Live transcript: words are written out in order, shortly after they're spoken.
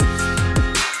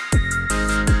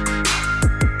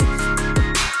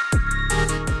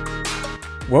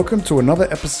Welcome to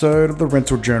another episode of the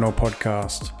Rental Journal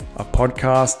podcast, a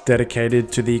podcast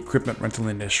dedicated to the equipment rental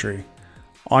industry.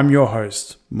 I'm your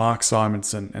host, Mark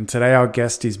Simonson, and today our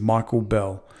guest is Michael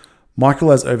Bell.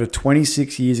 Michael has over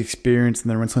 26 years experience in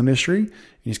the rental industry and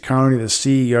is currently the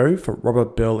CEO for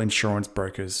Robert Bell Insurance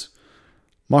Brokers.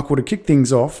 Michael, to kick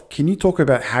things off, can you talk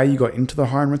about how you got into the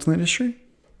hire and rental industry?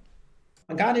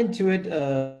 I got into it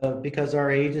because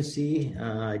our agency,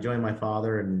 I joined my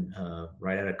father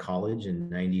right out of college in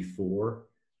 94.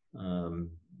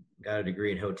 Got a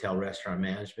degree in hotel restaurant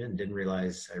management and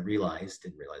realized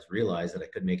that I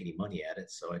couldn't make any money at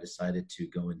it. So I decided to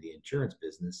go in the insurance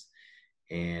business,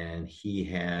 and he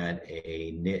had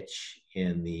a niche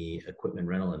in the equipment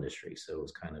rental industry. So it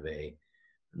was kind of a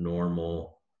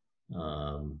normal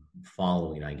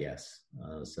following, I guess.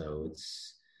 So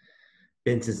it's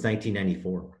been since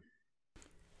 1994.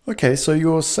 Okay, so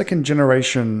your second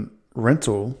generation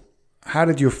rental, how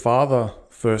did your father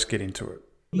first get into it?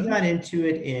 He got into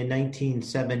it in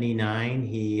 1979.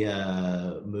 He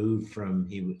was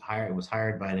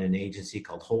hired by an agency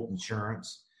called Holt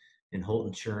Insurance, and Holt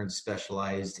Insurance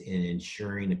specialized in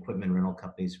insuring equipment rental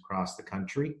companies across the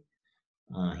country.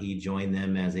 He joined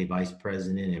them as a vice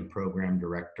president and program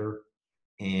director,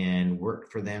 and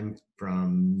worked for them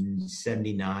from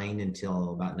 79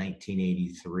 until about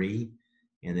 1983.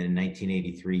 And then in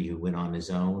 1983, he went on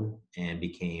his own and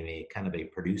became a kind of a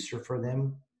producer for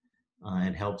them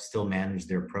and helped still manage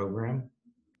their program.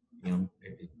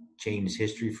 It changed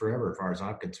history forever as far as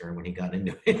I'm concerned when he got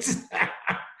into it.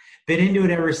 Been into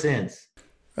it ever since.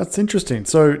 That's interesting.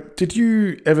 So did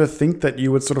you ever think that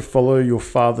you would sort of follow your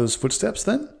father's footsteps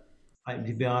then?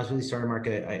 To be honest with you, sorry, Mark,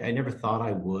 I never thought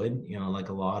I would. Like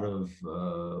a lot of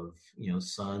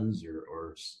sons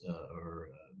or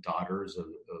daughters of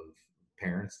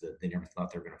parents, that they never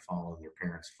thought they were going to follow in their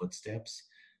parents' footsteps.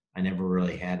 I never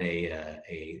really had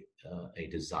a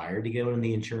desire to go in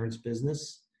the insurance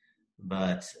business,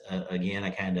 but again, I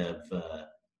kind of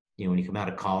when you come out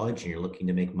of college and you're looking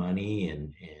to make money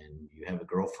and you have a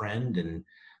girlfriend, and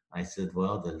I said,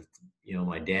 well,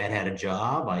 my dad had a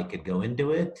job. I could go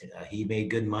into it. He made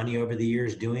good money over the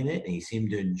years doing it, and he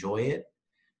seemed to enjoy it.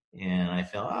 And I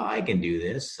felt, I can do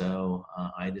this. So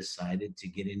I decided to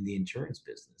get into the insurance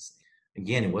business.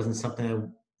 Again, it wasn't something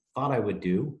I thought I would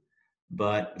do,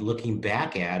 but looking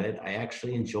back at it, I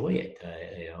actually enjoy it.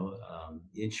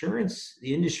 The insurance,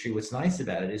 the industry, what's nice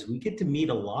about it is we get to meet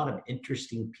a lot of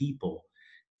interesting people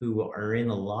who are in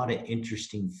a lot of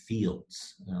interesting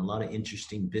fields, a lot of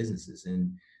interesting businesses.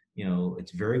 And,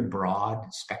 it's very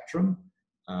broad spectrum.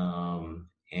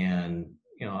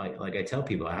 Like I tell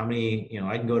people, how many,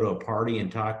 I can go to a party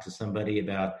and talk to somebody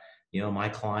about, my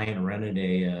client rented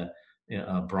a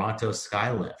Bronto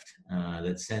Skylift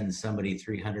that sends somebody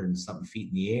 300 and something feet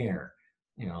in the air.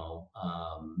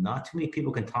 Not too many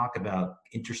people can talk about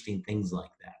interesting things like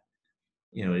that.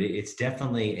 It's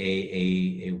definitely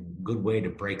a good way to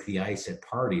break the ice at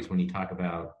parties when you talk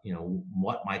about,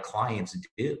 what my clients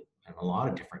do, and a lot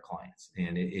of different clients.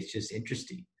 And it's just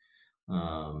interesting.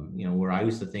 Where I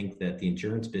used to think that the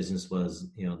insurance business was,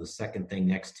 the second thing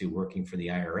next to working for the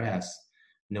IRS,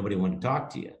 nobody wanted to talk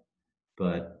to you.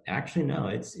 But actually, no,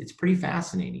 it's pretty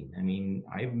fascinating. I mean,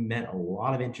 I've met a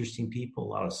lot of interesting people,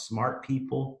 a lot of smart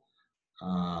people,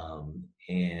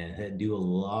 and do a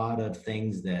lot of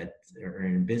things that are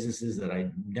in businesses that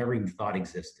I never even thought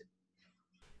existed.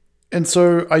 And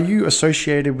so are you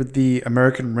associated with the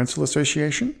American Rental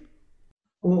Association?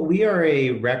 Well, we are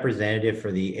a representative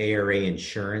for the ARA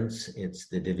Insurance. It's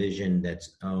the division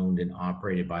that's owned and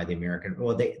operated by the American.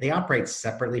 Well, they operate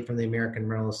separately from the American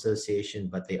Rental Association,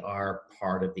 but they are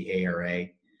part of the ARA.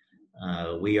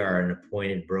 We are an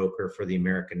appointed broker for the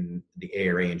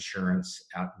ARA Insurance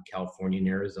out in California and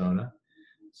Arizona.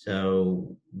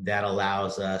 So that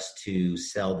allows us to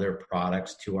sell their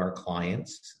products to our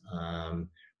clients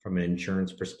from an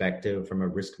insurance perspective, from a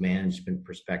risk management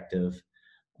perspective.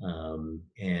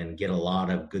 And get a lot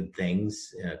of good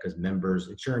things because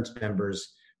insurance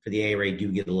members for the ARA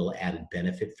do get a little added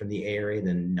benefit from the ARA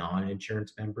than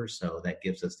non-insurance members. So that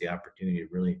gives us the opportunity to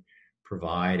really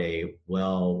provide a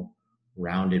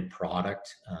well-rounded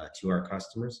product to our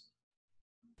customers.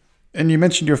 And you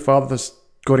mentioned your father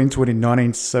got into it in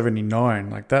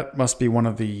 1979. Like that must be one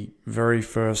of the very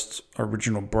first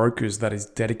original brokers that is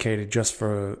dedicated just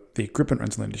for the equipment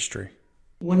rental industry.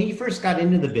 When he first got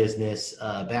into the business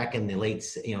back in the late,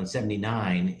 in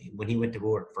 79, when he went to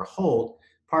work for Holt,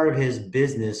 part of his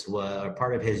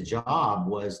job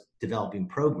was developing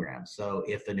programs. So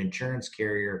if an insurance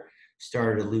carrier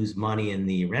started to lose money in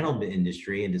the rental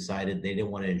industry and decided they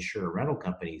didn't want to insure rental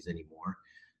companies anymore,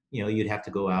 you'd have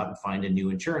to go out and find a new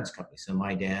insurance company. So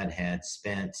my dad had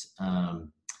spent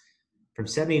from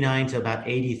 79 to about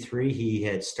 83, he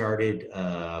had started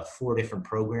 4 different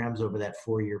programs over that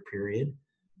 4-year period.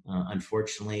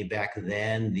 Unfortunately, back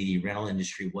then, the rental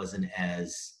industry wasn't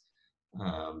as,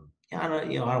 I don't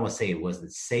want to say it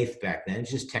wasn't safe back then.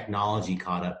 It's just technology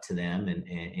caught up to them and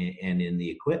in the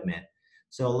equipment.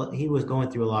 So he was going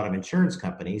through a lot of insurance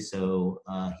companies. So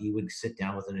he would sit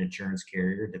down with an insurance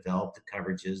carrier, develop the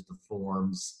coverages, the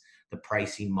forms, the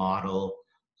pricing model,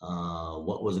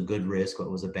 what was a good risk, what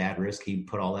was a bad risk. He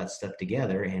put all that stuff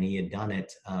together, and he had done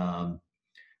it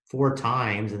 4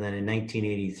 times. And then in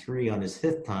 1983, on his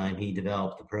 5th time, he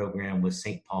developed a program with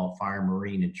St. Paul Fire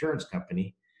Marine Insurance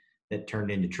Company that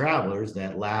turned into Travelers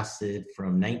that lasted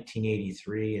from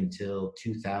 1983 until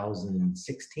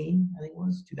 2016, I think it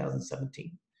was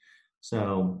 2017.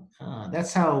 So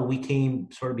that's how we became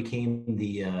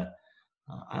the,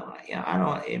 I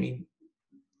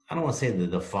don't want to say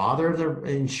the father of the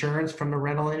insurance from the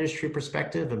rental industry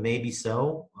perspective, but maybe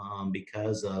so,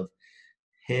 because of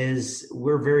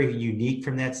we're very unique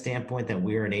from that standpoint that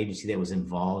we're an agency that was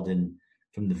involved in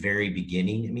from the very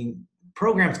beginning. I mean,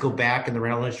 programs go back in the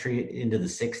rental industry into the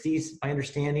 60s, my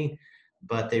understanding,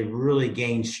 but they really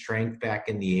gained strength back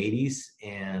in the 80s.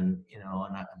 And,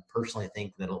 and I personally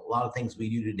think that a lot of things we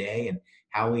do today and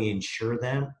how we insure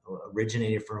them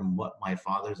originated from what my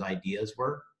father's ideas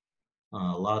were. A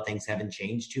lot of things haven't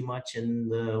changed too much in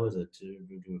the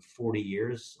 40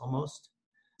 years almost,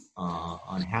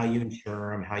 on how you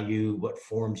insure them, what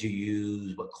forms you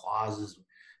use, what clauses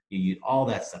you use, all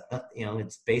that stuff.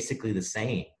 It's basically the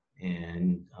same.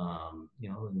 And,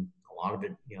 and a lot of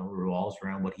it, revolves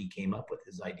around what he came up with,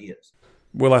 his ideas.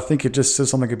 Well, I think it just says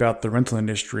something about the rental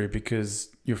industry because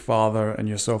your father and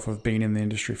yourself have been in the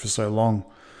industry for so long.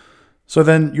 So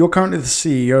then you're currently the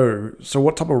CEO. So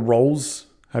what type of roles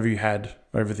have you had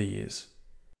over the years?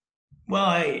 Well,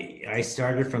 I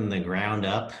started from the ground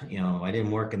up. I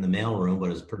didn't work in the mailroom, but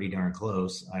it was pretty darn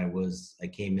close. I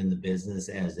came in the business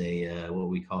as a what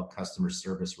we call customer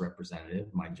service representative.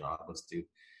 My job was to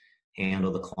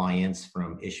handle the clients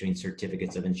from issuing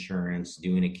certificates of insurance,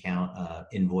 doing account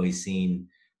invoicing,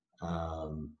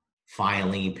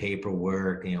 filing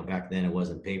paperwork. Back then it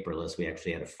wasn't paperless. We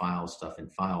actually had to file stuff in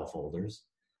file folders.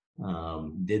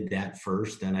 Did that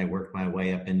first, then I worked my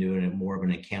way up into more of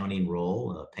an accounting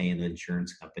role, paying the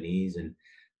insurance companies and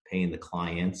paying the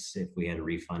clients if we had to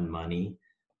refund money.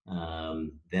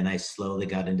 Then I slowly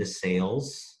got into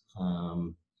sales,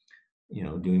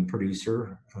 doing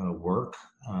producer work.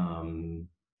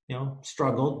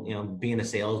 Struggled. Being a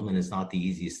salesman is not the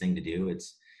easiest thing to do.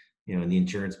 It's, in the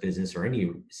insurance business or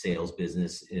any sales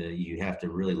business, you have to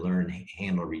really learn to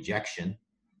handle rejection.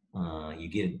 You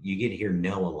get here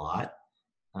no a lot.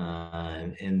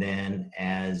 And then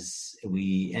as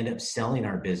we end up selling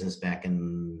our business back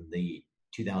in the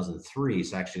 2003,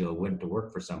 so actually I went to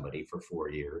work for somebody for 4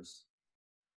 years.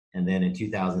 And then in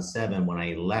 2007, when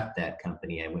I left that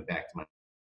company, I went back to my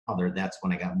father. That's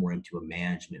when I got more into a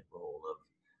management role of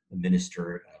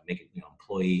administer, making,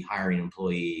 hiring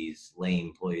employees, laying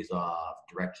employees off,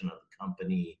 direction of the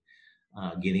company,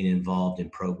 getting involved in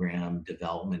program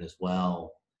development as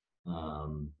well.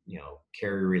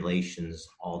 Carrier relations,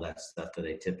 all that stuff that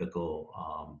a typical,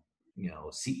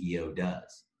 CEO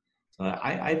does. So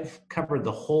I've covered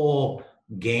the whole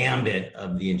gambit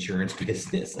of the insurance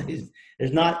business.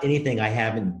 There's not anything I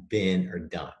haven't been or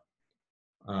done.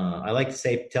 I like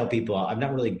to tell people I'm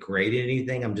not really great at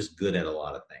anything. I'm just good at a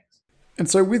lot of things. And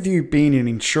so with you being in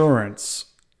insurance,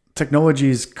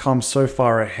 technology's come so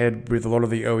far ahead with a lot of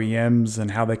the OEMs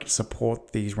and how they can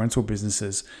support these rental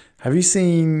businesses. How have you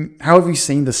seen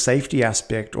the safety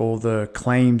aspect or the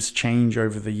claims change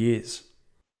over the years?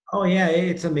 Oh yeah,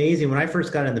 it's amazing. When I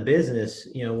first got in the business,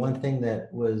 one thing that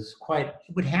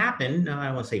would happen, I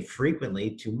don't want to say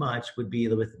frequently too much, would be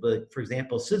with, for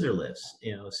example, scissor lifts.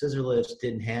 Scissor lifts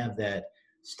didn't have that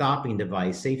stopping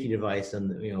device, safety device,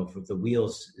 and if the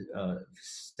wheels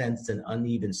sensed an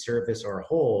uneven surface or a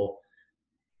hole,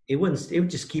 it would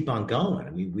just keep on going.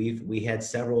 I mean, we had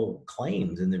several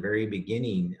claims in the very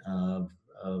beginning of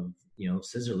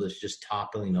scissor lifts just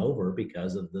toppling over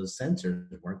because of those sensors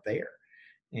weren't there.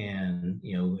 And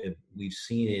we've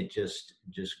seen it just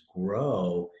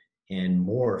grow and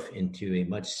morph into a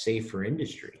much safer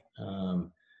industry.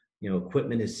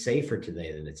 Equipment is safer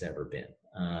today than it's ever been.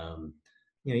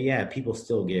 People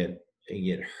still get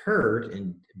hurt,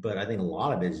 but I think a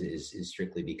lot of it is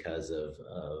strictly because of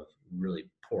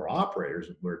really poor operators.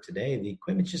 Where today the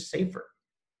equipment's just safer.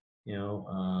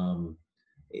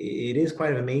 it is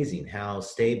quite amazing how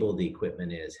stable the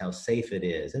equipment is, how safe it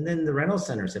is. And then the rental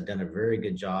centers have done a very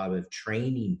good job of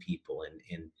training people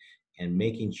and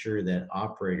making sure that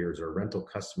operators or rental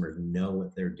customers know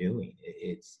what they're doing.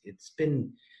 It's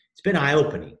been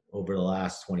eye-opening over the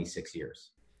last 26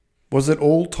 years. Was it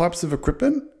all types of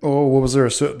equipment, or was there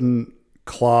a certain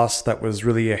class that was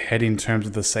really ahead in terms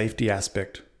of the safety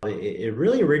aspect? It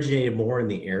really originated more in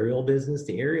the aerial business.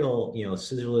 The aerial,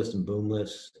 scissor lifts and boom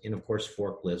lifts, and of course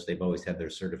forklifts. They've always had their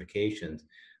certifications.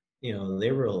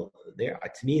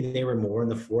 To me, they were more in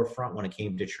the forefront when it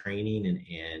came to training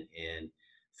and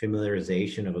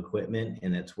familiarization of equipment,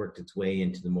 and that's worked its way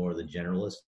into the more of the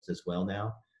generalists as well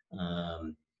now.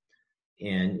 Um,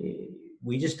 and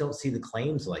we just don't see the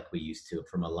claims like we used to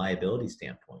from a liability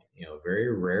standpoint.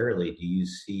 Very rarely do you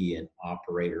see an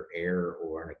operator error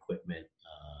or an equipment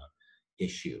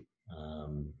issue.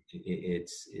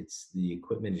 It's the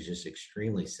equipment is just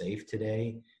extremely safe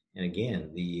today. And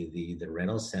again, the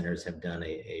rental centers have done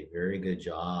a very good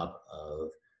job of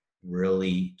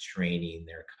really training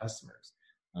their customers,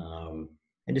 and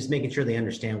just making sure they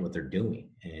understand what they're doing.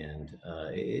 And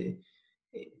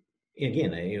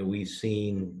again, we've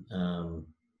seen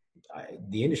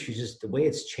the industry, just the way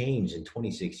it's changed in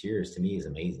 26 years, to me is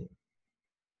amazing.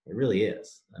 It really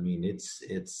is. I mean,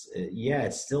 yeah,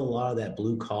 it's still a lot of that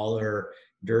blue collar,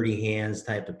 dirty hands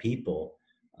type of people.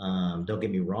 Don't get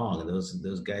me wrong;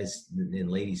 those guys and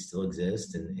ladies still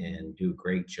exist and do a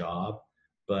great job.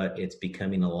 But it's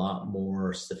becoming a lot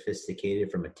more sophisticated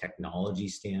from a technology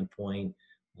standpoint.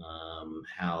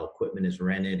 How equipment is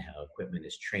rented, how equipment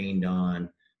is trained on,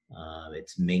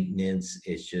 its maintenance.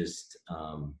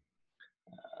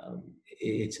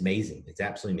 It's amazing. It's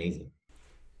absolutely amazing.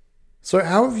 So,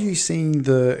 how have you seen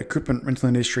the equipment rental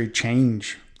industry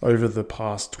change over the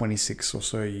past 26 or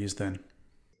so years then?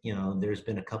 There's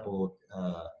been a couple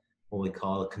what we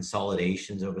call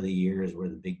consolidations over the years where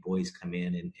the big boys come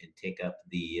in and take up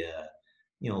a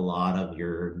lot of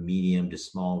your medium to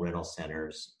small rental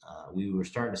centers. We were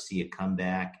starting to see a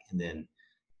comeback, and then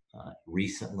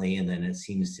recently, and then it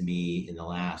seems to me in the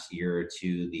last year or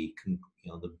two, the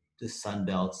Sun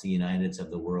Belts, the Uniteds of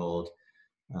the world,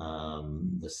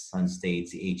 the Sun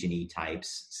States, the H&E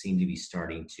types seem to be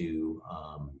starting to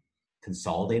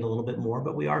consolidate a little bit more,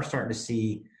 but we are starting to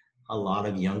see a lot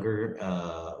of younger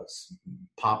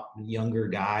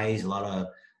guys, a lot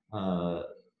of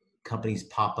companies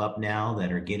pop up now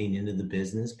that are getting into the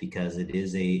business because it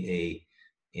is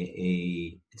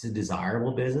it's a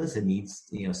desirable business. It needs,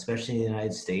 especially in the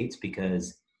United States,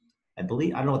 because I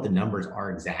don't know what the numbers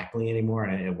are exactly anymore.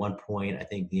 And at one point, I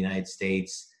think the United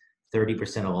States,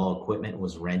 30% of all equipment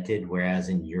was rented, whereas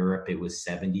in Europe it was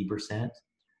 70%.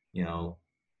 You know,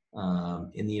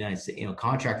 in the United States,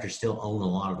 contractors still own a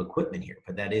lot of equipment here,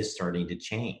 but that is starting to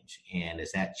change. And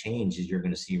as that changes, you're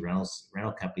going to see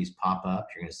rental companies pop up.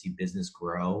 You're going to see business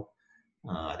grow.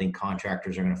 I think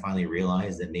contractors are going to finally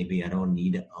realize that maybe I don't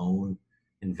need to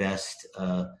invest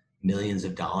millions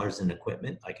of dollars in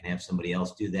equipment. I can have somebody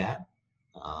else do that.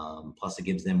 Plus, it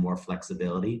gives them more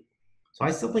flexibility. So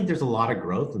I still think there's a lot of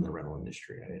growth in the rental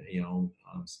industry,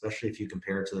 especially if you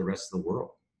compare it to the rest of the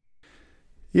world.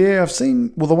 Yeah, I've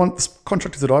seen, well, the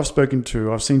contractors that I've spoken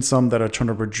to, I've seen some that are trying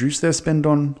to reduce their spend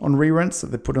on re-rents that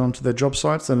they put onto their job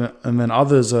sites, and then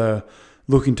others are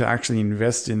looking to actually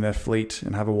invest in their fleet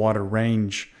and have a wider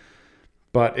range.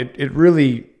 But it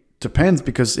really depends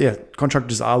because, yeah,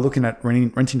 contractors are looking at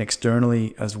renting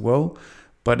externally as well,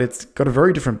 but it's got a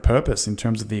very different purpose in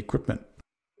terms of the equipment.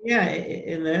 Yeah,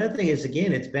 and the other thing is,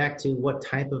 again, it's back to what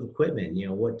type of equipment.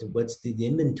 What's the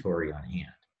inventory on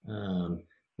hand.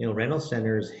 Rental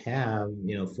centers have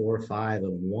 4 or 5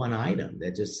 of one item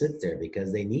that just sits there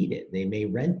because they need it. They may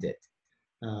rent it.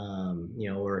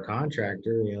 Or a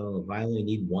contractor, if I only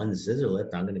need one scissor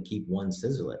lift, I'm going to keep one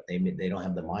scissor lift. They don't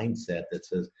have the mindset that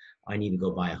says I need to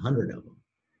go buy 100 of them,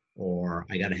 or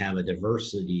I got to have a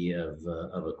diversity of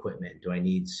equipment. Do I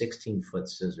need 16-foot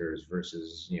scissors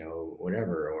versus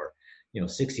whatever, or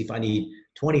 60? If I need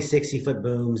 20 60-foot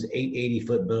booms, 8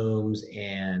 80-foot booms,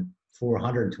 and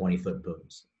 420-foot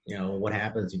booms. What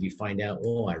happens if you find out,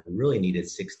 oh, I really needed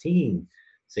 16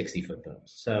 60-foot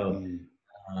booms? So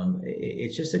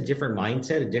it's just a different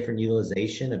mindset, a different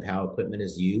utilization of how equipment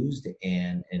is used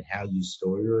and how you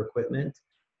store your equipment.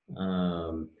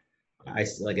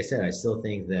 Like I said, I still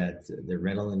think that the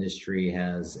rental industry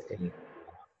has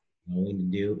going to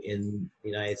do in the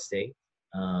United States.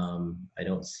 I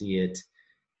don't see it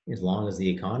as long as the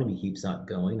economy keeps on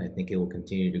going. I think it will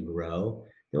continue to grow.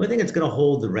 The only thing that's going to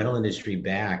hold the rental industry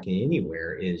back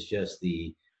anywhere is just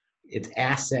it's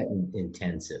asset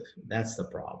intensive. That's the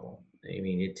problem. I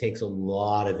mean, it takes a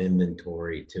lot of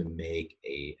inventory to make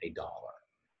a dollar.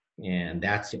 And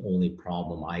that's the only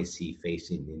problem I see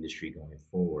facing the industry going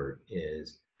forward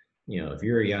is, if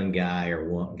you're a young guy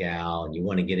or gal and you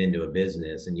want to get into a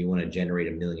business and you want to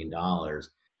generate $1 million,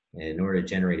 and in order to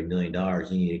generate $1 million,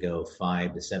 you need to go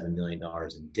 $5 to $7 million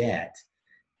in debt.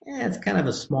 It's kind of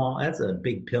that's a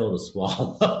big pill to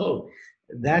swallow.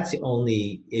 That's the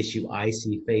only issue I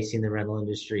see facing the rental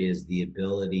industry is the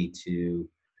ability to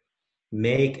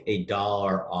make a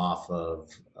dollar off of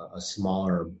a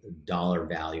smaller dollar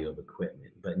value of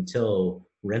equipment. But until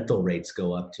rental rates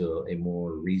go up to a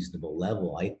more reasonable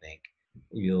level, I think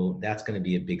that's going to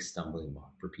be a big stumbling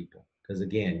block for people. Because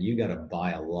again, you got to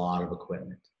buy a lot of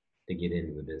equipment to get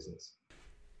into the business.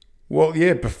 Well,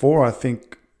 yeah, before I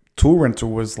think tool rental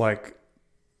was like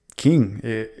king.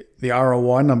 The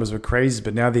ROI numbers were crazy,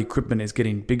 but now the equipment is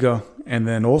getting bigger, and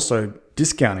then also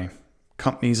discounting.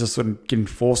 Companies are sort of getting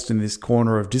forced in this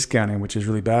corner of discounting, which is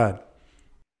really bad.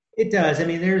 It does. I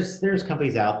mean, there's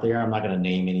companies out there. I'm not going to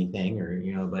name anything or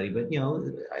buddy, but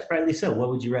rightly so. What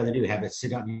would you rather do? Have it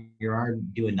sit out in your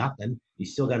yard doing nothing? You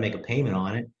still got to make a payment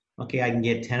on it. Okay, I can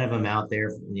get 10 of them out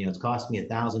there. It's costing me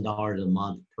 $1,000 a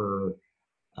month per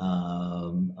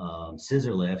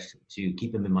scissor lift to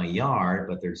keep them in my yard,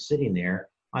 but they're sitting there.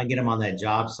 I can get them on that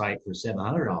job site for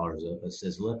 $700 a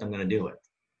scissor lift. I'm going to do it.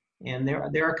 And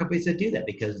there are companies that do that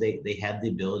because they have the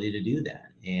ability to do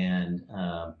that. And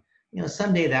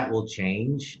someday that will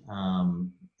change.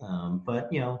 But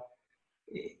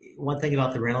one thing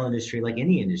about the rental industry, like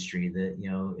any industry,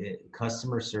 that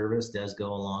customer service does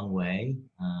go a long way.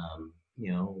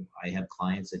 I have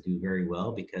clients that do very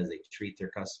well because they treat their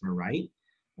customer right.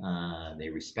 They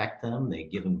respect them. They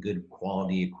give them good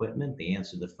quality equipment. They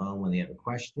answer the phone when they have a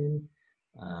question.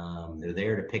 They're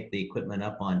there to pick the equipment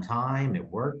up on time. It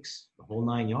works, the whole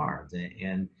 9 yards.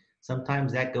 And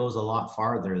sometimes that goes a lot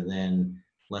farther than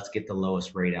let's get the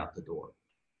lowest rate out the door.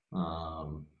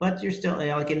 But you're still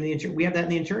like in the we have that in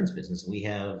the insurance business. We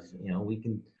have,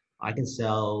 I can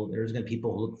sell. There's going to be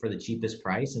people who look for the cheapest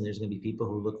price, and there's going to be people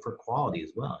who look for quality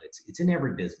as well. It's in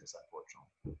every business,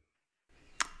 unfortunately.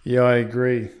 Yeah, I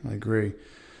agree.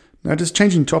 Now, just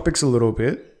changing topics a little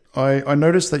bit, I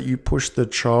noticed that you push the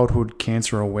childhood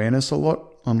cancer awareness a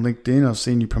lot on LinkedIn. I've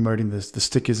seen you promoting the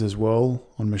stickers as well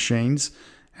on machines.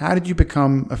 How did you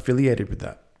become affiliated with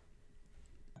that?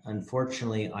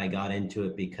 Unfortunately, I got into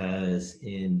it because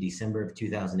in December of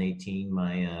 2018,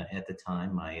 at the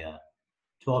time, my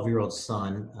 12-year-old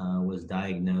son was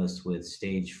diagnosed with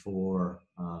stage 4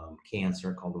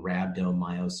 cancer called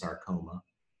rhabdomyosarcoma.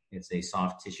 It's a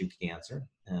soft tissue cancer.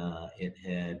 It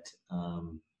had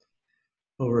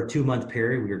over a 2-month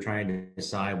period, we were trying to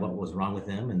decide what was wrong with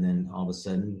him, and then all of a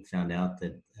sudden found out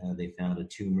that they found a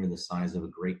tumor the size of a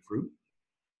grapefruit,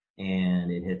 and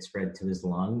it had spread to his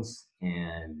lungs.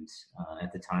 And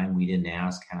at the time, we didn't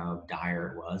ask how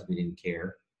dire it was. We didn't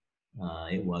care.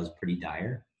 It was pretty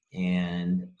dire.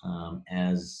 And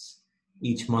as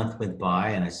each month went by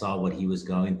and I saw what he was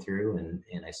going through,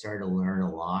 and I started to learn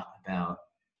a lot about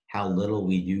how little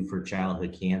we do for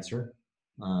childhood cancer,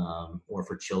 or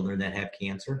for children that have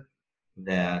cancer,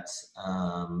 that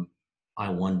I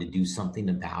wanted to do something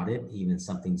about it, even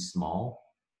something small.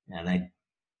 And I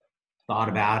thought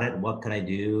about it. What could I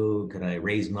do? Could I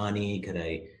raise money? Could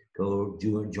I go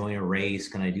join a race?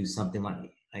 Can I do something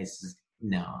like? I said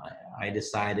no. I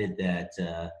decided that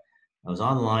I was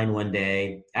online one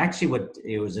day. Actually,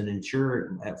 it was a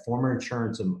former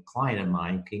insurance client of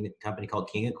mine, a company called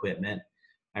King Equipment.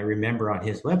 I remember on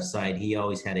his website, he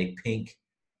always had a pink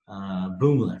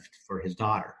boom lift for his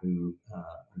daughter, who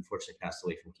unfortunately passed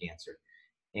away from cancer.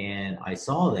 And I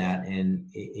saw that, and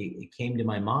it came to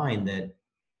my mind that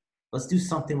let's do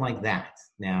something like that.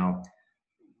 Now,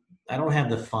 I don't have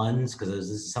the funds because this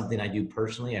is something I do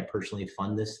personally. I personally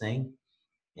fund this thing.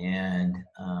 And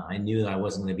I knew I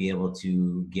wasn't going to be able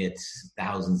to get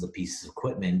thousands of pieces of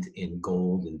equipment in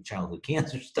gold and childhood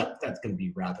cancer stuff. That's going to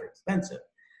be rather expensive.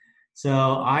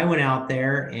 So I went out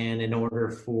there, and in order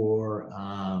for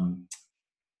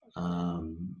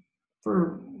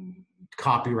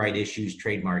copyright issues,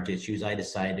 trademark issues, I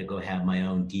decided to go have my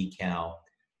own decal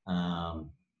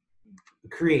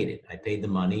created. I paid the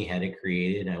money, had it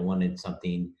created. I wanted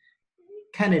something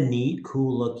kind of neat,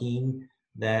 cool looking,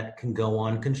 that can go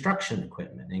on construction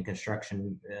equipment and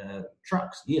construction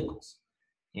trucks, vehicles.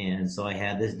 And so I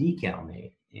had this decal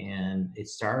made, and it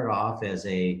started off as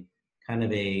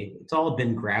it's all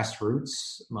been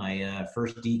grassroots. My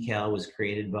first decal was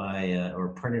created by, or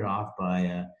printed off by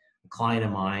a client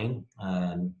of mine,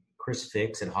 Chris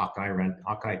Fix at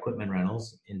Hawkeye Equipment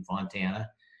Rentals in Fontana.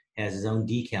 has his own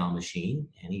decal machine,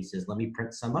 and he says, let me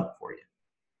print some up for you.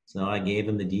 So I gave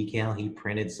him the decal. He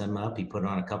printed some up. He put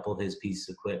on a couple of his pieces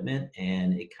of equipment,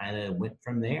 and it kind of went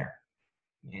from there.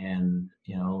 And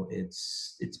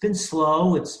it's been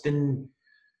slow. It's been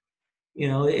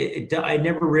I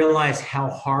never realized how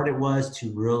hard it was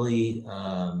to really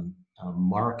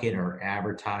market or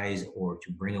advertise or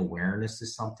to bring awareness to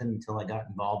something until I got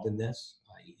involved in this.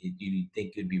 You'd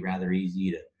think it'd be rather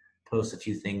easy to post a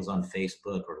few things on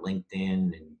Facebook or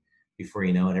LinkedIn, and before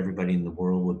you know it, everybody in the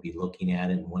world would be looking at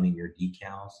it and wanting your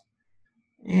decals.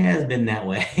 It has been that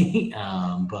way,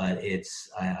 but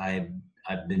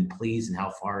I've been pleased in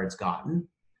how far it's gotten.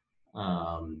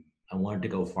 I wanted to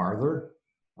go farther.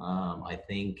 I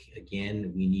think,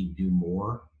 again, we need to do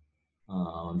more.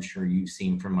 I'm sure you've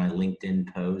seen from my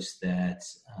LinkedIn post that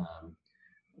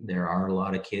there are a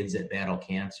lot of kids that battle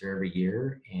cancer every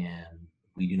year, and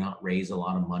we do not raise a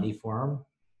lot of money for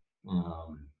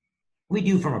them. We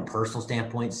do from a personal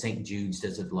standpoint. St. Jude's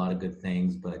does a lot of good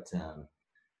things, but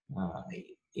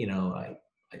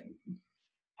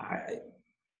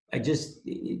I just,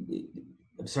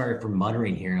 I'm sorry for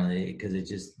muttering here because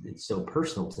it's so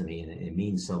personal to me, and it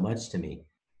means so much to me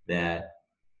that,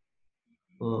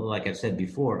 like I've said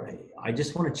before, I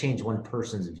just want to change one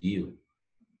person's view.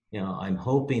 I'm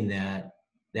hoping that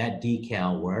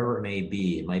decal, wherever it may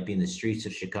be, it might be in the streets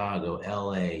of Chicago,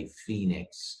 LA,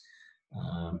 Phoenix,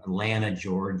 Atlanta,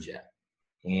 Georgia,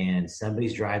 and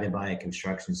somebody's driving by a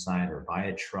construction site or by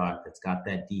a truck that's got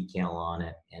that decal on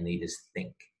it, and they just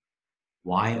think,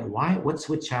 why, what's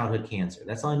with childhood cancer?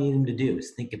 That's all I need them to do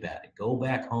is think about it. Go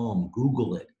back home,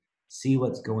 Google it, see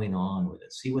what's going on with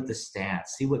it, see what the stats,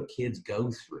 see what kids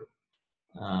go through.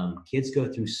 Kids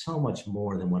go through so much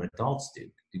more than what adults do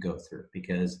to go through,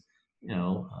 because,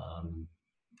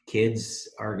 kids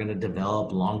are going to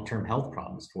develop long-term health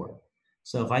problems for it.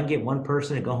 So if I can get one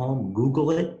person to go home, Google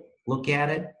it, look at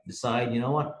it, decide, you know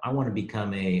what, I want to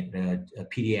become a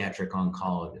pediatric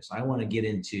oncologist. I want to get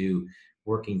into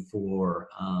working for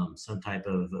some type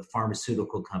of a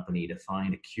pharmaceutical company to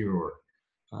find a cure.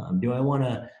 Do I want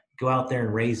to go out there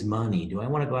and raise money? Do I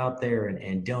want to go out there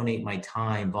and donate my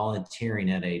time volunteering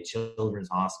at a children's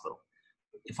hospital?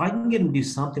 If I can get them to do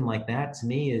something like that, to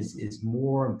me is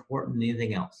more important than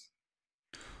anything else.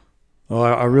 Well,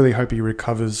 I really hope he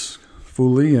recovers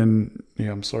fully, and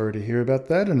I'm sorry to hear about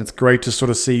that. And it's great to sort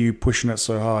of see you pushing it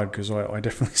so hard, because I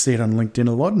definitely see it on LinkedIn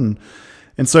a lot. And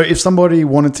so if somebody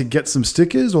wanted to get some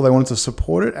stickers or they wanted to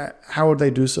support it, how would they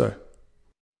do so?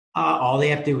 All they'd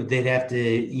have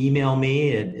to email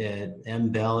me at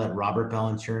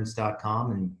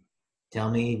mbell@robertbellinsurance.com and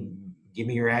give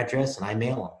me your address, and I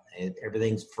mail them.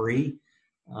 Everything's free.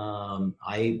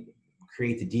 I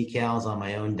create the decals on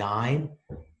my own dime,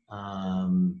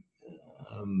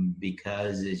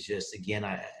 because it's just, again,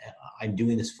 I'm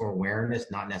doing this for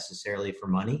awareness, not necessarily for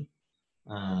money.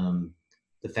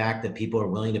 The fact that people are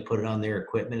willing to put it on their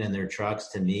equipment and their trucks,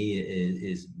 to me,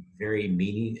 is very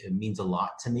meaning. It means a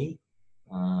lot to me.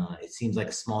 It seems like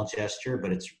a small gesture,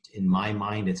 but it's, in my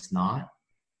mind, it's not.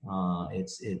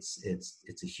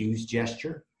 It's a huge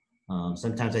gesture.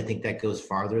 Sometimes I think that goes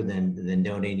farther than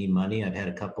donating money. I've had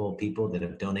a couple of people that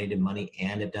have donated money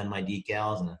and have done my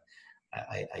decals, and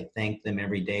I thank them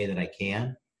every day that I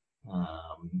can.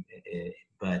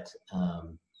 But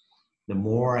the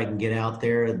more I can get out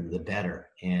there, the better.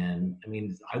 And I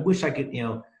mean, I wish I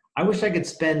could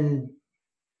spend,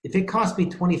 if it cost me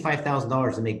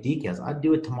 $25,000 to make decals, I'd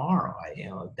do it tomorrow.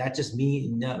 That's just me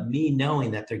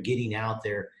knowing that they're getting out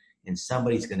there and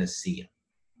somebody's going to see them.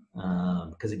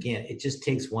 Because again, it just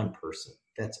takes one person.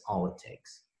 That's all it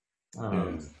takes.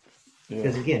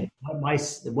 Because again, what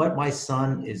my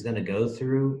son is going to go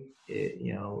through,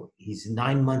 he's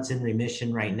 9 months in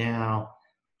remission right now,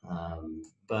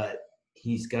 but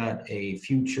he's got a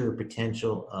future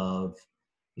potential of,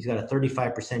 he's got a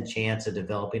 35% chance of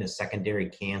developing a secondary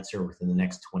cancer within the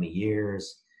next 20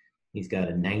 years. He's got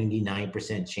a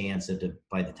 99% chance of,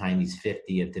 by the time he's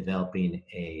 50, of developing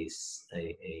a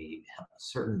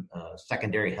certain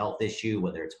secondary health issue,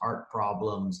 whether it's heart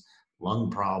problems,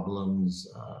 lung problems,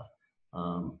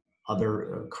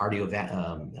 other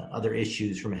other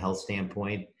issues from a health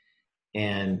standpoint.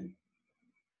 And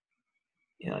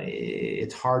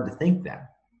it's hard to think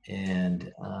that.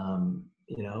 And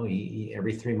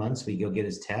every 3 months we go get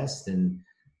his test, and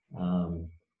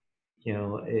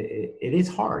it is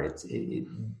hard.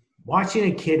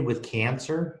 Watching a kid with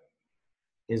cancer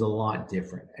is a lot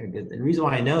different. And the reason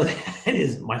why I know that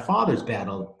is my father's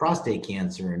battled prostate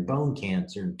cancer and bone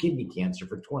cancer and kidney cancer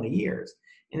for 20 years.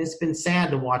 And it's been sad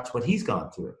to watch what he's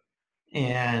gone through.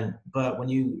 But when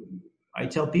you I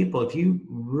tell people, if you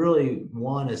really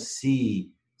want to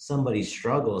see somebody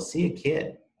struggle, see a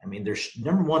kid. I mean, there's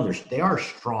number one, they are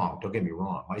strong. Don't get me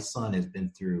wrong. My son has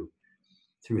been through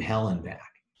hell and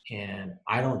back, and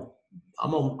I'm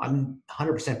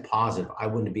 100% positive I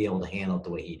wouldn't be able to handle it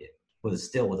the way he did, with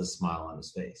a smile on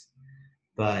his face.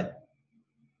 But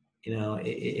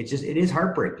it is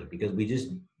heartbreaking because we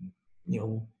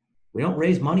don't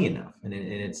raise money enough, and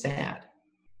it's sad.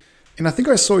 And I think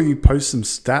I saw you post some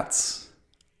stats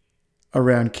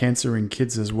around cancer in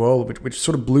kids as well, which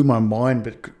sort of blew my mind.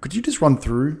 But could you just run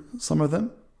through some of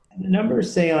them? The numbers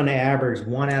say on average,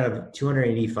 1 out of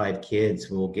 285 kids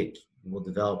will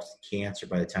develop cancer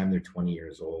by the time they're 20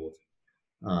 years old.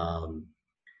 Um,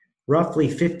 Roughly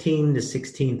 15 to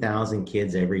 16,000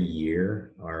 kids every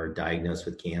year are diagnosed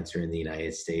with cancer in the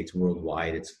United States.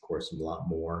 Worldwide, it's of course a lot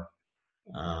more.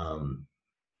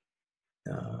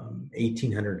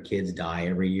 1,800 kids die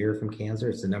every year from cancer.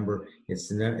 It's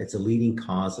a leading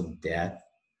cause of death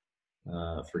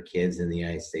for kids in the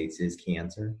United States is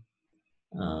cancer.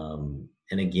 And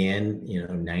again,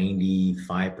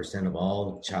 95% of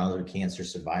all childhood cancer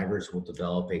survivors will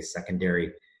develop a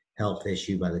secondary health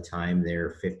issue by the time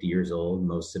they're 50 years old.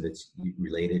 Most of it's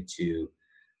related to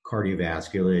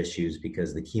cardiovascular issues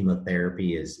because the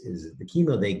chemotherapy is the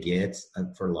chemo they get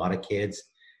for a lot of kids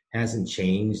hasn't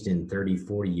changed in 30,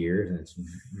 40 years, and it's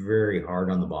very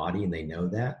hard on the body, and they know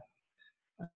that.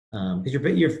 Because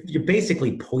you're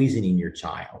basically poisoning your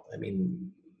child. I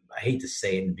mean, I hate to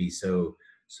say it and be so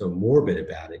morbid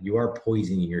about it. You are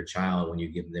poisoning your child when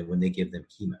they give them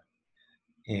chemo,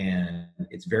 and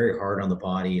it's very hard on the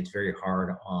body. It's very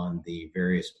hard on the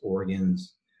various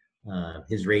organs.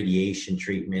 His radiation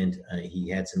treatment, he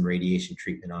had some radiation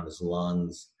treatment on his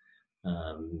lungs,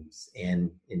 and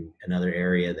in another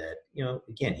area that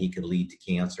again he could lead to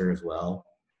cancer as well.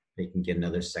 They can get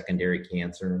another secondary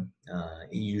cancer.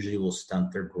 It usually will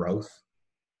stunt their growth,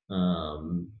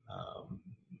 from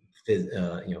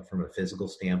a physical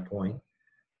standpoint.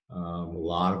 A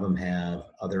lot of them have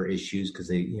other issues because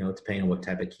they, depending on what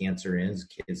type of cancer it is,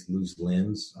 kids lose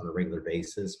limbs on a regular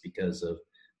basis because of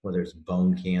whether it's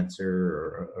bone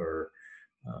cancer or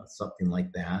something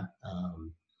like that.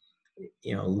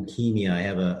 Leukemia. I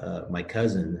have my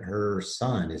cousin, her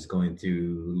son is going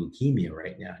through leukemia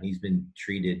right now, and he's been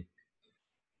treated,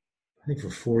 I think, for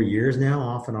 4 years now,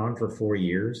 off and on for 4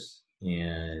 years.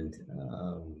 And,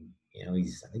 I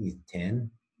think he's 10.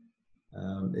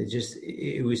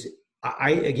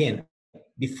 Again,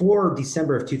 before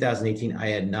December of 2018, I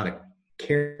had not a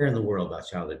care in the world about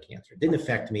childhood cancer. It didn't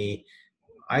affect me.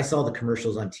 I saw the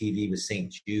commercials on TV with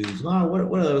St. Jude's. Oh, what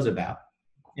are those about?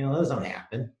 Those don't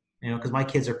happen, because my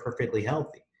kids are perfectly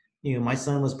healthy. My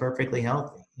son was perfectly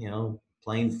healthy,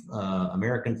 playing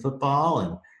American football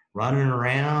and running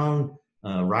around,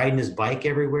 riding his bike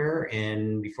everywhere.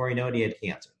 And before you know it, he had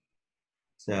cancer.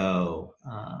 So,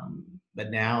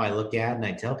 but now I look at it and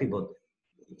I tell people,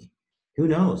 who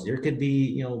knows? There could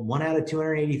be, 1 out of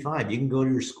 285. You can go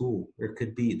to your school. There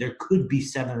could be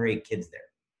 7 or 8 kids there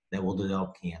that will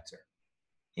develop cancer.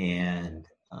 And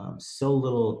so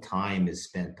little time is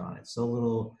spent on it. So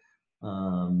little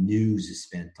news is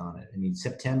spent on it. I mean,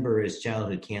 September is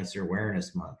Childhood Cancer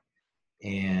Awareness Month.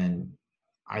 And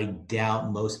I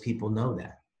doubt most people know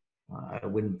that. I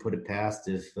wouldn't put it past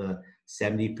if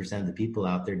 70% of the people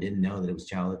out there didn't know that it was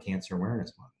Childhood Cancer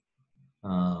Awareness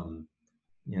Month.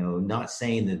 Not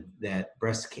saying that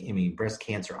breast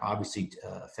cancer obviously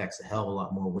affects a hell of a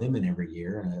lot more women every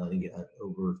year. And I think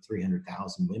over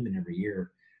 300,000 women every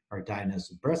year are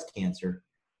diagnosed with breast cancer.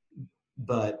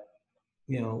 But,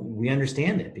 we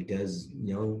understand it because,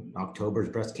 October is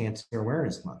Breast Cancer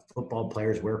Awareness Month. Football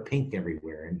players wear pink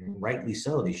everywhere, and rightly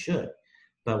so, they should.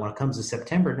 But when it comes to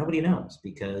September, nobody knows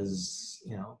because,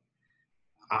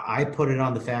 I put it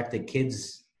on the fact that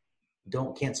kids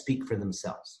can't speak for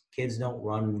themselves. Kids don't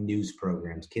run news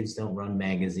programs. Kids don't run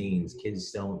magazines.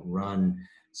 Kids don't run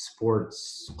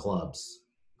sports clubs.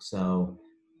 So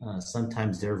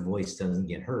sometimes their voice doesn't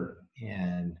get heard.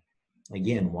 And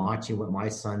again, watching what my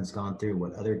son's gone through,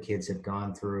 what other kids have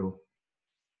gone through,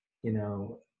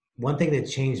 one thing that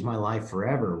changed my life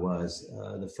forever was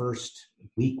the first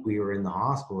week we were in the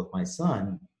hospital with my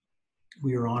son.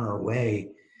 We were on our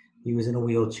way. He was in a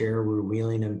wheelchair. We were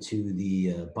wheeling him to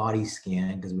the body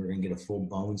scan because we were going to get a full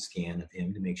bone scan of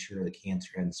him to make sure the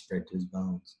cancer hadn't spread to his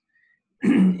bones.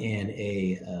 And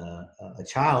a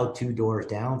child 2 doors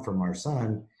down from our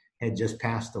son had just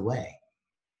passed away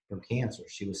from cancer.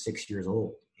 She was 6 years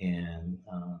old. And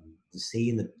to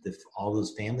see all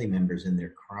those family members in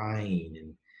there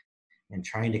crying and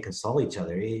trying to console each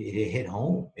other, it hit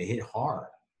home. It hit hard.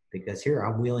 because here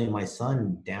I'm wheeling my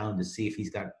son down to see if he's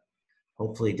got,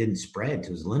 hopefully it didn't spread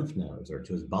to his lymph nodes or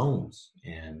to his bones.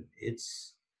 And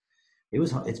it's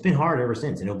been hard ever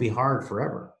since, and it'll be hard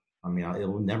forever. I mean, it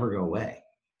will never go away.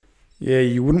 Yeah,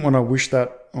 you wouldn't want to wish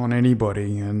that on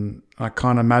anybody. And I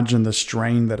can't imagine the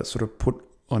strain that it sort of put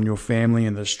on your family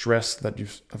and the stress that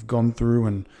have gone through.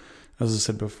 And as I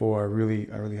said before, I really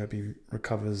hope he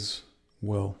recovers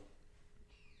well.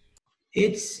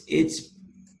 This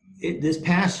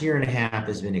past year and a half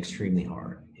has been extremely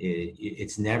hard.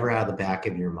 It's never out of the back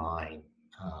of your mind.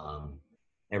 Um,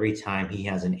 every time he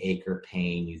has an ache or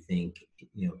pain, you think,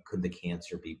 could the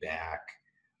cancer be back?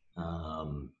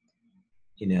 Um,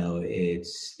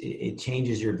 it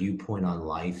changes your viewpoint on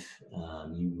life.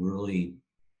 You really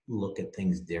look at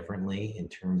things differently in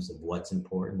terms of what's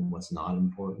important and what's not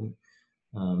important.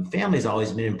 Family's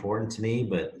always been important to me,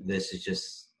 but this has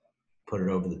just put it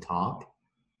over the top.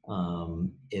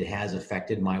 It has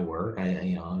affected my work.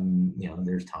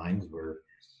 There's times where,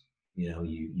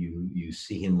 you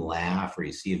see him laugh, or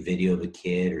you see a video of a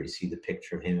kid, or you see the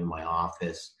picture of him in my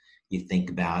office. You think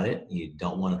about it. You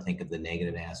don't want to think of the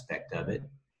negative aspect of it.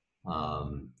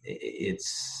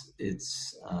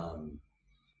 It's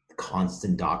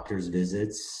constant doctor's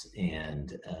visits,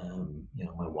 and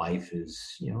my wife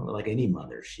is, like any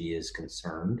mother, she is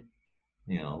concerned.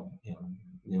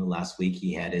 Last week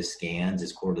he had his scans,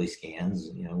 his quarterly scans.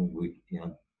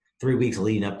 3 weeks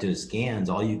leading up to his scans,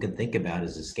 all you can think about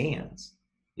is the scans.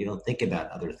 You don't think about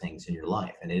other things in your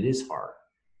life, and it is hard.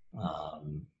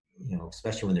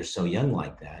 Especially when they're so young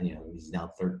like that. He's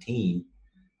now 13.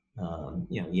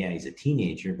 He's a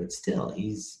teenager, but still,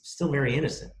 he's still very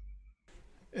innocent.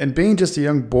 And being just a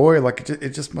young boy, like it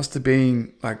just must have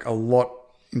been like a lot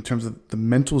in terms of the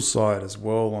mental side as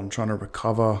well, on trying to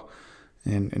recover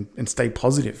and stay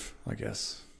positive, I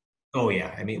guess. Oh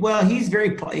yeah, I mean, well, he's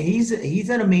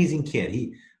an amazing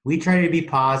kid. We try to be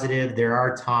positive. There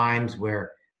are times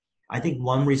where I think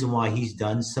one reason why he's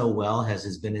done so well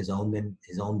has been his own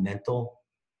mental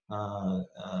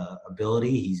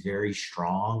ability. He's very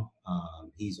strong.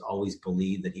 He's always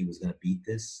believed that he was going to beat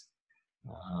this.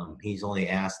 He's only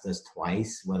asked us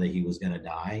twice whether he was going to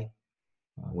die,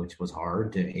 which was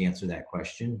hard to answer that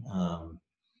question.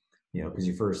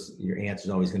 Because your answer is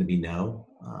always going to be no.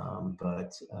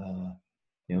 But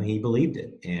he believed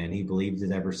it, and he believed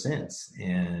it ever since.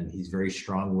 And he's very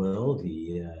strong-willed.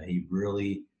 He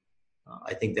really,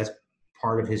 I think that's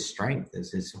part of his strength,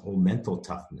 is his whole mental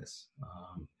toughness.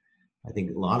 I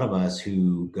think a lot of us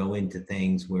who go into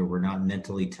things where we're not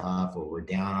mentally tough, or we're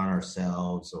down on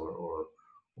ourselves, or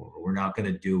we're not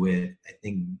going to do it, I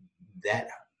think that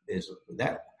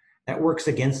works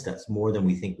against us more than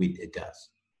we think it does.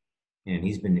 And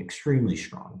he's been extremely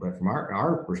strong. But from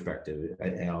our perspective,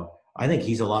 I think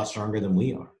he's a lot stronger than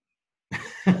we are.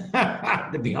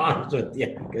 To be honest with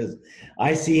you, because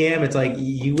I see him, it's like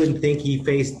you wouldn't think he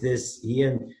faced this.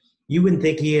 You wouldn't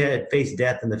think he had faced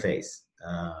death in the face.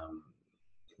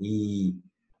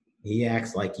 He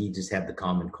acts like he just had the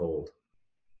common cold,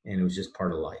 and it was just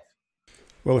part of life.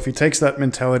 Well, if he takes that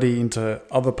mentality into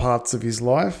other parts of his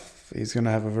life, he's going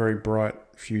to have a very bright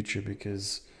future,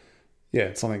 because, yeah,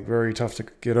 it's something very tough to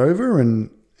get over, and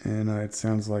it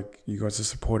sounds like you guys are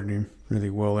supporting him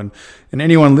really well. And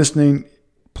anyone listening,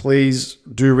 please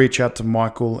do reach out to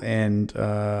Michael and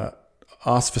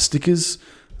ask for stickers.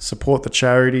 Support the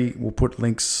charity. We'll put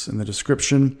links in the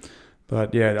description.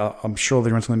 But yeah, I'm sure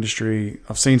the rental industry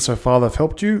I've seen so far, they've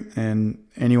helped you. And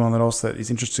anyone else that is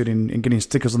interested in getting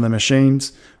stickers on their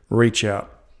machines, reach out.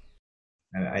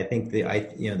 I think the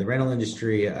rental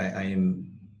industry, I am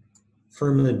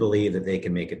firmly believe that they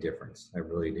can make a difference. I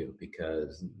really do,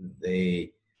 because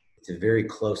it's a very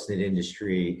close-knit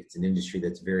industry. It's an industry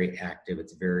that's very active.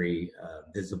 It's very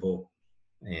visible,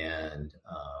 and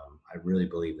I really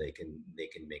believe they can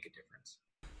make a difference.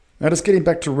 Now, just getting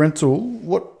back to rental,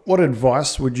 what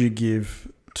advice would you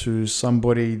give to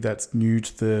somebody that's new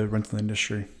to the rental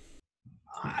industry?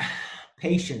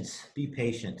 Patience. Be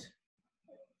patient.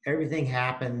 Everything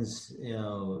happens.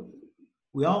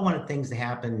 We all wanted things to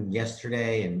happen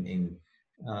yesterday,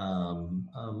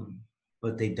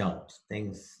 but they don't.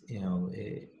 Things, and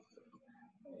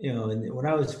when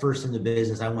I was first in the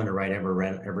business, I wanted to write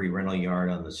every rental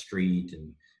yard on the street,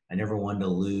 and I never wanted to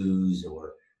lose,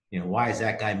 or why is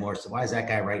that guy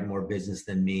writing more business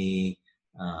than me?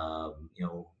 Why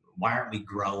aren't we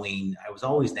growing? I was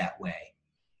always that way.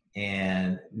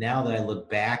 And now that I look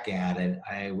back at it,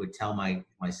 I would tell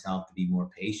myself to be more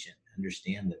patient,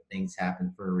 understand that things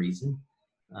happen for a reason.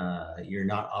 You're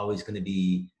not always going to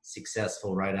be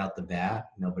successful right out the bat.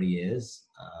 Nobody is.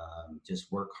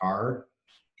 Just work hard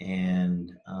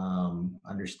and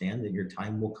understand that your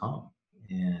time will come.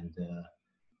 And,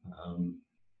 um,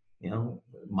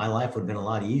 my life would have been a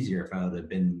lot easier if I would have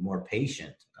been more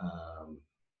patient. Um,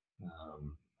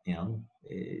 you know,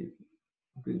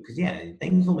 because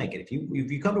things will make it. If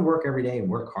you come to work every day and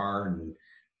work hard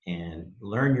and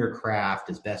learn your craft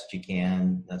as best you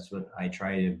can, that's what I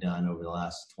try to have done over the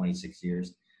last 26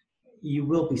 years. You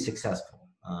will be successful.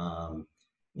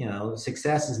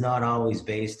 Success is not always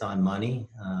based on money.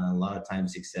 A lot of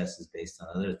times success is based on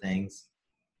other things.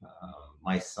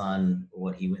 My son,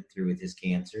 what he went through with his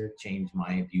cancer changed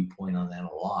my viewpoint on that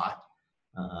a lot.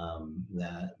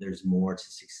 That there's more to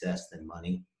success than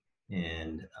money.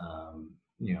 And,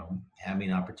 having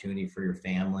an opportunity for your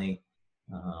family,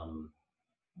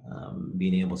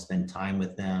 being able to spend time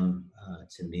with them,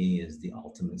 to me is the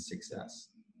ultimate success.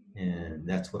 And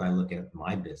that's what I look at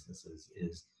my business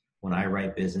is when I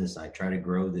write business, I try to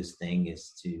grow this thing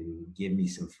is to give me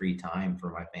some free time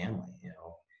for my family.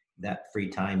 That free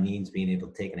time means being able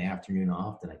to take an afternoon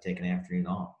off, then I take an afternoon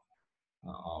off.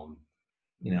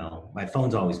 My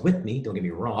phone's always with me. Don't get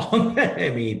me wrong. I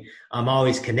mean, I'm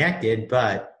always connected,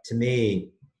 but to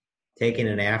me, taking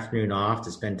an afternoon off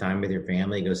to spend time with your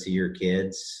family, go see your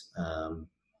kids,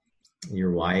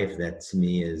 your wife, that to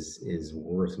me is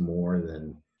worth more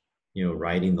than,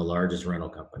 writing the largest rental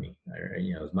company.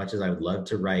 As much as I would love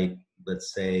to write,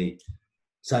 let's say,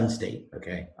 Sun State.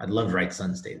 Okay. I'd love to write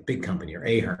Sun State, big company, or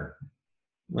Ahern.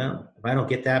 Well, if I don't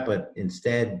get that, but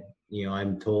instead,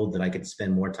 I'm told that I could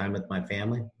spend more time with my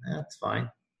family, that's fine.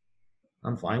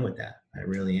 I'm fine with that. I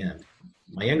really am.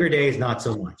 My younger days, not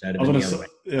so much. I was going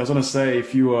to say,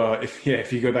 if you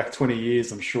go back 20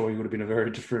 years, I'm sure you would have been a very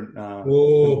different.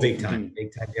 Big time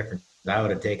difference. I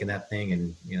would have taken that thing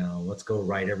and, let's go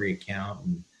write every account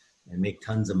and make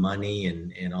tons of money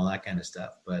and all that kind of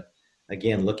stuff. But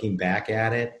again, looking back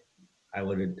at it, I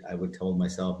would told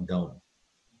myself, don't.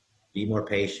 Be more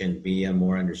patient, be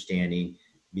more understanding,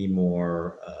 be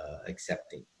more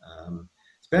accepting.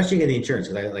 Especially in the insurance,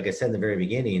 because like I said in the very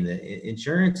beginning, the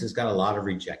insurance has got a lot of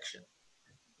rejection.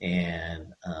 And,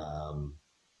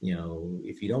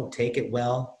 if you don't take it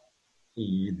well,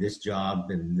 this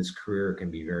job and this career can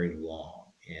be very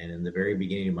long. And in the very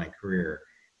beginning of my career,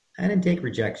 I didn't take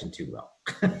rejection too well.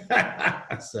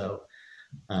 So,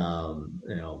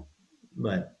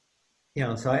 but,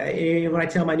 so when I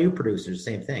tell my new producers,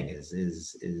 same thing is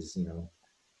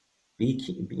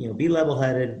be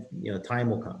level-headed, time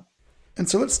will come. And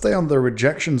so let's stay on the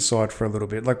rejection side for a little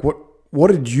bit. Like what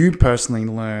did you personally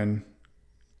learn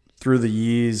through the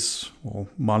years or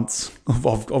months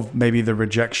of maybe the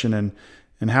rejection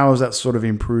and how has that sort of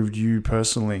improved you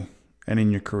personally and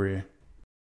in your career?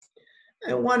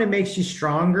 One, it makes you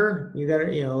stronger. You got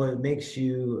to, it makes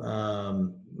you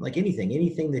like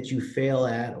anything that you fail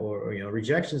at or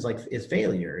rejection is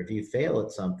failure. If you fail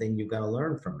at something, you've got to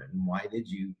learn from it. And why did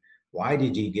you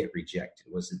get rejected?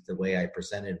 Was it the way I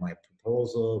presented my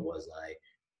proposal? Was I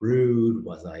rude?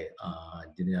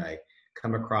 Did I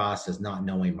come across as not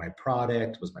knowing my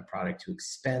product? Was my product too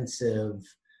expensive?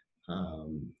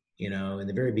 In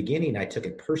the very beginning, I took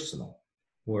it personal.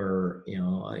 Where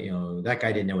that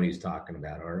guy didn't know what he was talking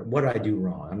about, or what did I do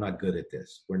wrong? I'm not good at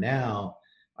this. Where now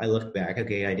I look back,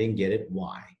 okay, I didn't get it.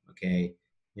 Why? Okay,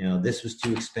 this was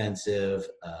too expensive.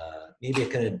 Maybe I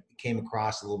could have came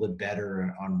across a little bit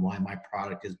better on why my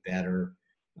product is better.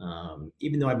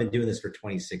 Even though I've been doing this for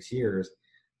 26 years,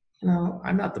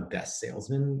 I'm not the best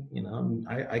salesman.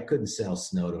 I couldn't sell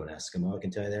snow to an Eskimo. I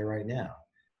can tell you that right now.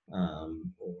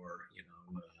 Or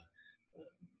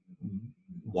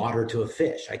water to a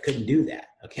fish. I couldn't do that.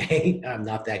 Okay. I'm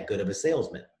not that good of a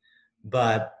salesman,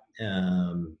 but,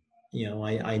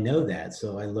 I know that.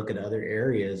 So I look at other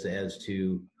areas as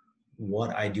to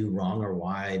what I do wrong or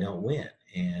why I don't win.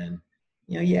 And,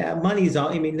 money's all,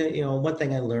 one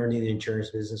thing I learned in the insurance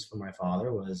business from my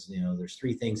father was, there's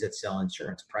three things that sell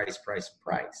insurance: price, price, and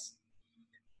price.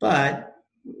 But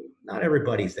not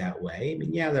everybody's that way.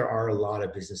 There are a lot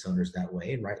of business owners that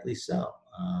way, and rightly so.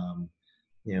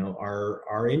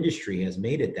 Our industry has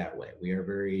made it that way.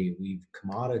 We've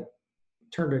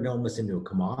turned it almost into a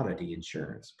commodity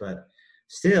insurance, but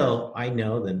still I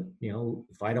know that,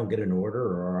 if I don't get an order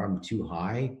or I'm too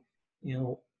high,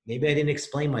 maybe I didn't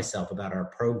explain myself about our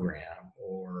program,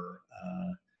 or,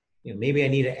 maybe I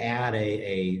need to add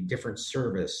a different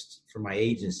service for my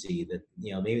agency that,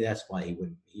 maybe that's why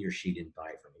he or she didn't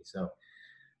buy from me. So,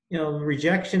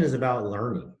 rejection is about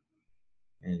learning.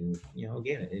 And,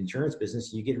 again, in insurance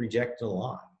business, you get rejected a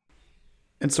lot.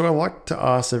 And so I like to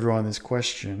ask everyone this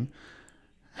question: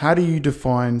 how do you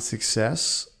define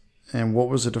success, and what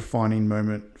was a defining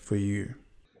moment for you?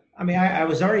 I mean, I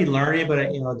was already learning, but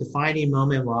a defining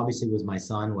moment, well, obviously was my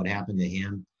son, what happened to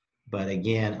him. But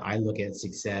again, I look at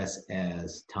success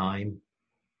as time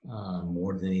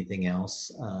more than anything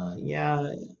else.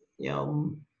 Yeah, you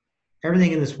know,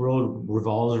 everything in this world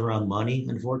revolves around money,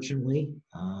 unfortunately.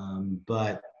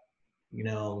 But you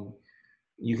know,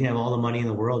 you can have all the money in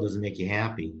the world, doesn't make you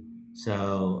happy.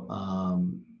 So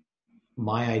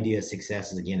my idea of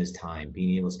success is again is time,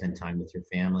 being able to spend time with your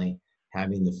family,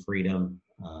 having the freedom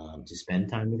to spend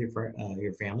time with your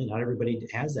family. Not everybody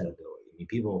has that ability. I mean,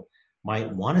 people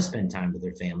might want to spend time with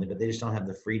their family, but they just don't have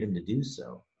the freedom to do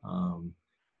so.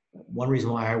 One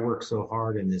reason why I work so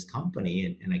hard in this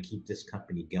company and I keep this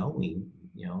company going,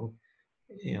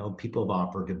 people have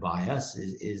offered to buy us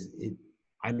is it,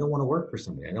 I don't want to work for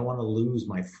somebody. I don't want to lose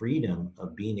my freedom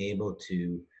of being able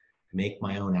to make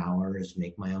my own hours,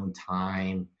 make my own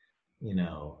time. You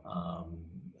know,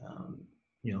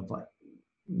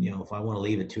 if I want to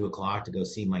leave at 2 o'clock to go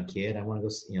see my kid, I want to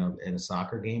go, at a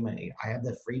soccer game. I have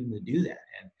the freedom to do that.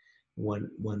 And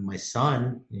when my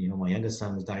son, my youngest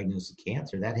son was diagnosed with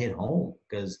cancer, that hit home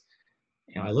because,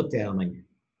 I looked at him like,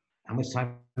 how much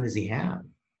time does he have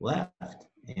left?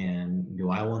 And do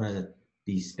I want to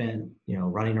be spent,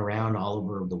 running around all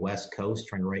over the West Coast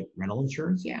trying to write rental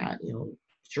insurance? Yeah,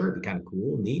 sure, it'd be kind of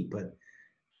cool, neat, but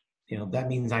that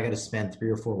means I got to spend 3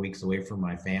 or 4 weeks away from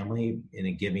my family in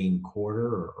a giving quarter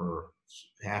or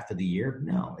half of the year.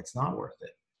 No, it's not worth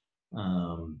it.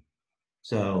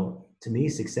 So to me,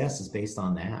 success is based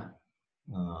on that.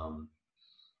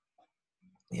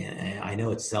 And I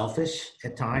know it's selfish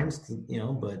at times,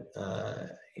 but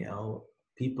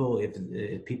people,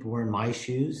 if people were in my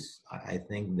shoes, I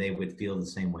think they would feel the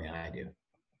same way I do.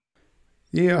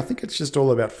 Yeah, I think it's just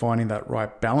all about finding that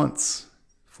right balance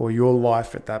for your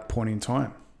life at that point in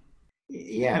time.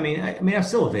 Yeah, I mean, I'm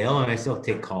still available, and I still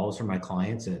take calls from my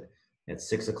clients at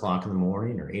 6 o'clock in the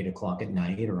morning or 8 o'clock at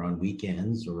night or on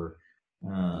weekends or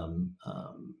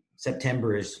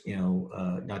September is,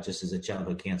 not just as a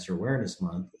childhood cancer awareness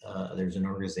month. There's an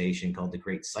organization called the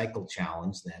Great Cycle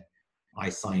Challenge that I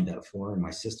signed up for and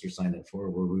my sister signed up for,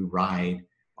 where we ride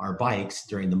our bikes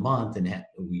during the month and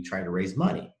we try to raise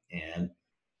money. And,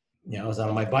 I was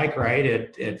on my bike ride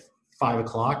at 5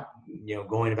 o'clock,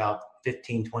 going about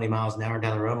 15, 20 miles an hour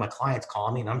down the road. My clients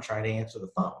call me and I'm trying to answer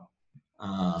the phone.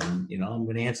 I'm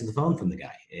going to answer the phone from the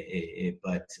guy.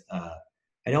 But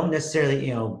I don't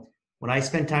necessarily, when I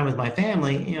spend time with my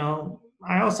family,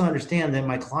 I also understand that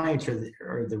my clients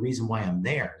are the reason why I'm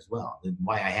there as well,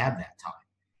 why I have that time.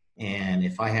 And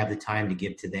if I have the time to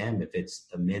give to them, if it's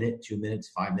a minute, 2 minutes,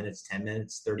 5 minutes, 10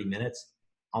 minutes, 30 minutes,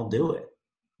 I'll do it.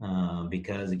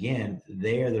 Because again,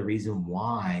 they're the reason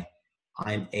why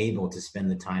I'm able to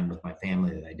spend the time with my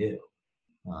family that I do.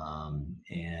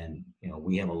 And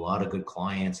we have a lot of good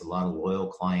clients, a lot of loyal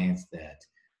clients that,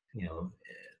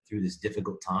 through this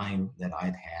difficult time that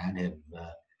I've had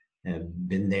have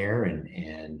been there.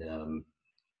 And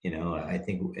I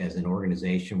think as an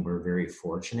organization, we're very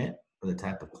fortunate for the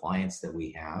type of clients that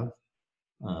we have.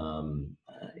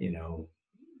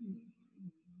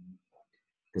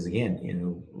 Because again,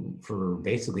 for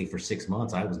 6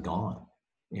 months, I was gone.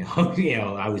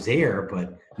 I was here,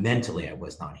 but mentally I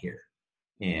was not here.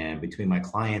 And between my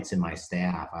clients and my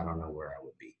staff, I don't know where I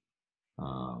would be,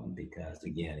 because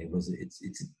again,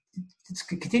 it's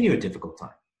continue a difficult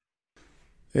time.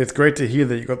 It's great to hear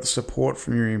that you got the support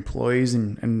from your employees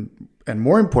and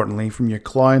more importantly from your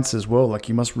clients as well. Like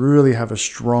you must really have a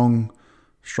strong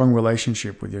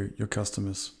relationship with your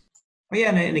customers.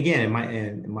 Yeah, and again,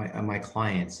 my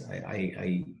clients,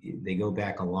 they go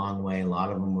back a long way. A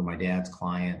lot of them were my dad's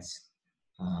clients.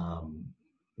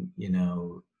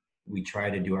 We try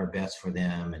to do our best for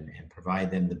them and provide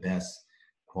them the best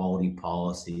quality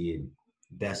policy and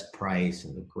best price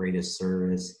and the greatest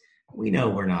service. We know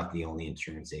we're not the only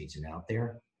insurance agent out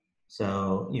there.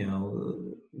 So,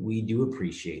 we do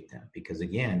appreciate them because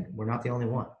again, we're not the only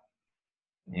one.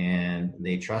 And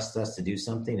they trust us to do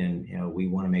something, and we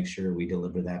want to make sure we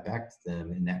deliver that back to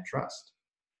them in that trust.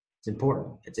 It's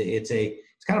important. It's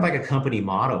kind of like a company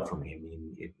motto for me. I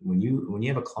mean, when you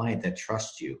have a client that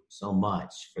trusts you so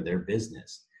much for their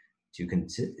business to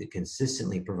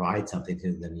consistently provide something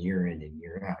to them year in and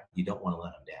year out, you don't want to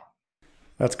let them down.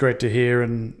 That's great to hear.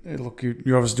 And look,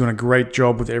 you're obviously doing a great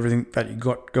job with everything that you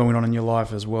got going on in your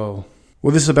life as well.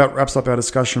 Well, this about wraps up our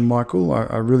discussion, Michael.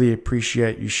 I really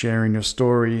appreciate you sharing your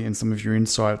story and some of your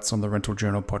insights on the Rental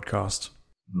Journal podcast.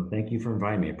 Well, thank you for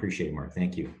inviting me. I appreciate it, Mark.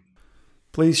 Thank you.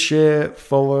 Please share,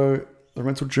 follow the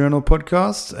Rental Journal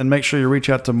podcast, and make sure you reach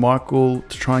out to Michael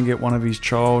to try and get one of his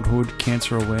childhood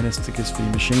cancer awareness tickets for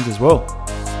your machines as well.